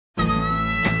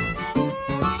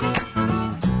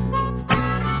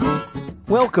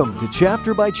Welcome to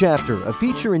Chapter by Chapter, a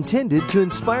feature intended to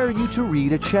inspire you to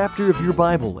read a chapter of your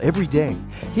Bible every day.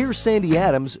 Here's Sandy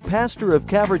Adams, pastor of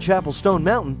Calvary Chapel Stone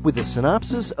Mountain, with a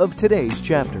synopsis of today's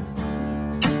chapter.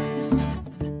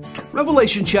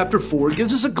 Revelation chapter 4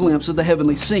 gives us a glimpse of the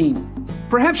heavenly scene.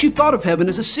 Perhaps you've thought of heaven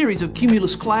as a series of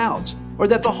cumulus clouds, or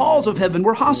that the halls of heaven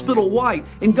were hospital white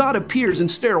and God appears in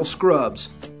sterile scrubs.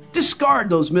 Discard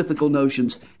those mythical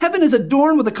notions. Heaven is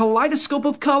adorned with a kaleidoscope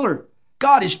of color.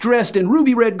 God is dressed in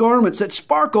ruby red garments that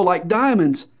sparkle like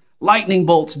diamonds. Lightning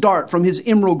bolts dart from his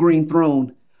emerald green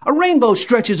throne. A rainbow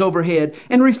stretches overhead,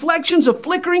 and reflections of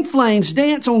flickering flames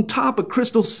dance on top of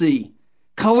crystal sea.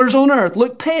 Colors on earth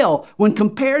look pale when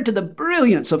compared to the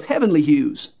brilliance of heavenly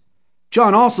hues.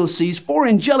 John also sees 4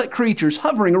 angelic creatures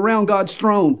hovering around God's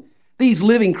throne. These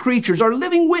living creatures are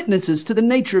living witnesses to the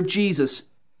nature of Jesus.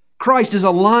 Christ is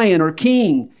a lion or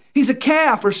king. He's a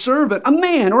calf or servant, a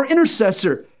man or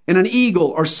intercessor, and an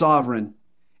eagle or sovereign.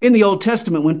 In the Old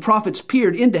Testament, when prophets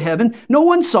peered into heaven, no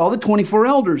one saw the 24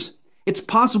 elders. It's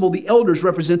possible the elders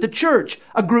represent the church,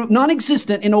 a group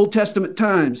non-existent in Old Testament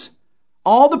times.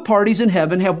 All the parties in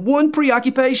heaven have one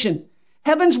preoccupation.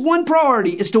 Heaven's one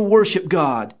priority is to worship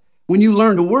God. When you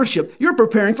learn to worship, you're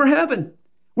preparing for heaven.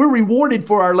 We're rewarded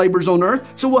for our labors on earth,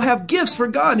 so we'll have gifts for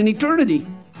God in eternity.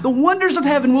 The wonders of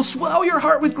heaven will swell your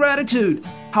heart with gratitude.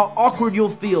 How awkward you'll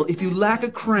feel if you lack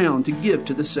a crown to give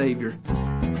to the Savior.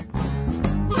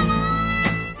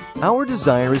 Our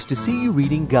desire is to see you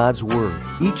reading God's Word.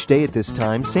 Each day at this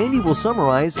time, Sandy will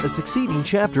summarize a succeeding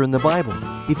chapter in the Bible.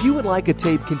 If you would like a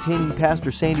tape containing Pastor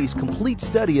Sandy's complete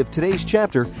study of today's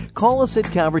chapter, call us at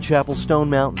Calvary Chapel Stone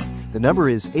Mountain. The number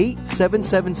is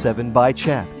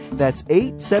 8777-BY-CHAP. That's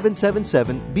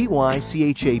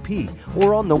 8777-BYCHAP,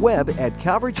 or on the web at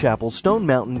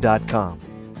calvarychapelstonemountain.com.